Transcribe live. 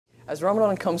As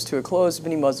Ramadan comes to a close,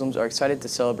 many Muslims are excited to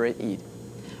celebrate Eid.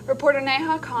 Reporter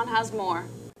Neha Khan has more.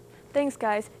 Thanks,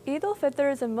 guys. Eid-al-Fitr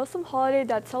is a Muslim holiday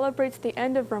that celebrates the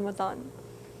end of Ramadan.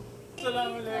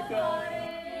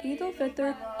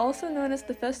 Eid-al-Fitr, also known as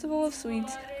the Festival of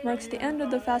Sweets, marks the end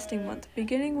of the fasting month,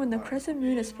 beginning when the crescent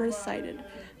moon is first sighted.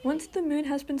 Once the moon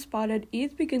has been spotted,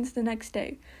 Eid begins the next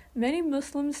day. Many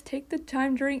Muslims take the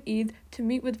time during Eid to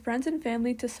meet with friends and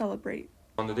family to celebrate.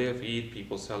 On the day of Eid,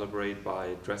 people celebrate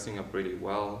by dressing up really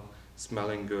well,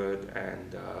 smelling good,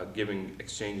 and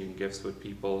exchanging gifts with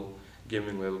people,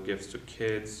 giving little gifts to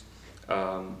kids,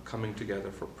 coming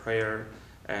together for prayer,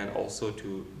 and also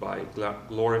by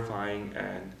glorifying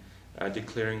and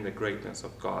declaring the greatness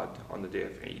of God on the day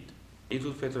of Eid.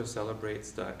 Eid-al-Fitr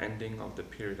celebrates the ending of the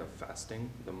period of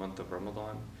fasting, the month of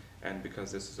Ramadan, and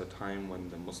because this is a time when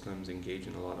the Muslims engage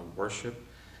in a lot of worship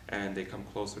and they come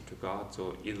closer to God,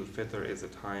 so Eid-al-Fitr is a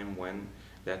time when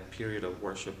that period of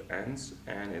worship ends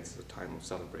and it's a time of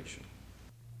celebration.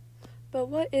 But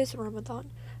what is Ramadan?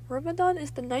 Ramadan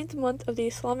is the 9th month of the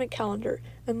Islamic calendar,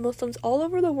 and Muslims all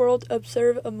over the world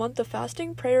observe a month of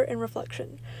fasting, prayer, and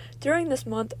reflection. During this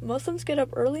month, Muslims get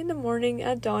up early in the morning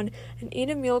at dawn and eat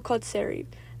a meal called sehri.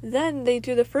 Then they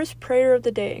do the first prayer of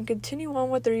the day and continue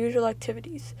on with their usual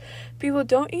activities. People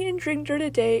don't eat and drink during the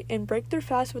day and break their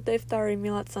fast with the iftari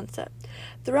meal at sunset.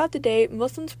 Throughout the day,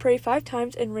 Muslims pray 5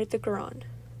 times and read the Quran.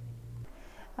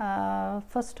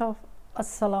 First off,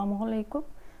 Assalamu alaikum.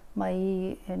 My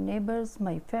neighbors,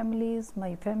 my families,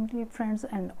 my family friends,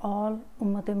 and all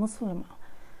Ummah-e-Muslima.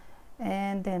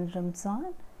 And then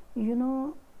Ramzan,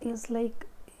 is like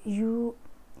you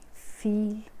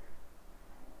feel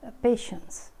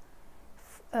patience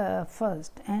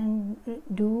first, and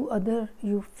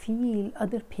you feel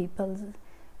other people's,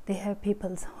 they have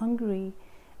people's hungry,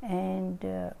 and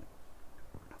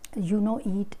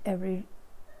eat every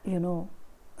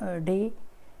day,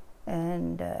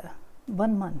 and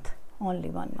 1 month, only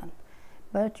 1 month,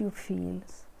 but you feel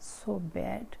so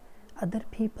bad. Other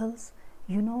people's,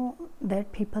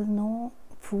 that people know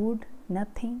food,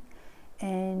 nothing,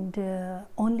 and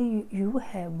only you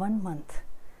have 1 month.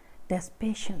 That's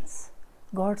patience.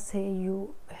 God say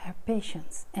you have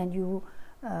patience and you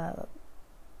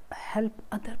help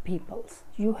other people's.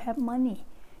 You have money,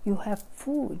 you have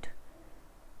food,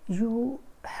 you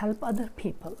help other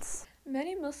people's.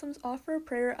 Many Muslims offer a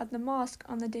prayer at the mosque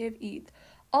on the day of Eid.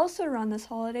 Also around this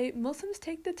holiday, Muslims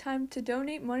take the time to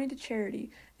donate money to charity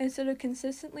instead of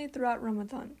consistently throughout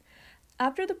Ramadan.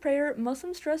 After the prayer,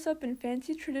 Muslims dress up in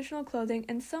fancy traditional clothing,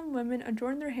 and some women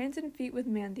adorn their hands and feet with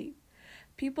mehndi.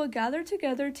 People gather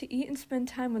together to eat and spend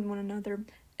time with one another.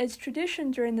 It's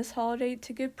tradition during this holiday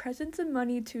to give presents and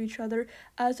money to each other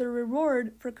as a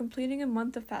reward for completing a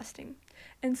month of fasting.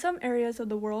 In some areas of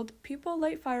the world, people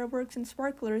light fireworks and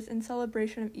sparklers in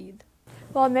celebration of Eid.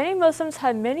 While many Muslims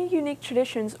have many unique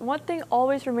traditions, one thing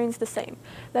always remains the same,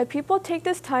 that people take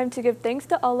this time to give thanks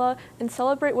to Allah and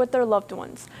celebrate with their loved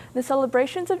ones. The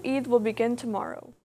celebrations of Eid will begin tomorrow.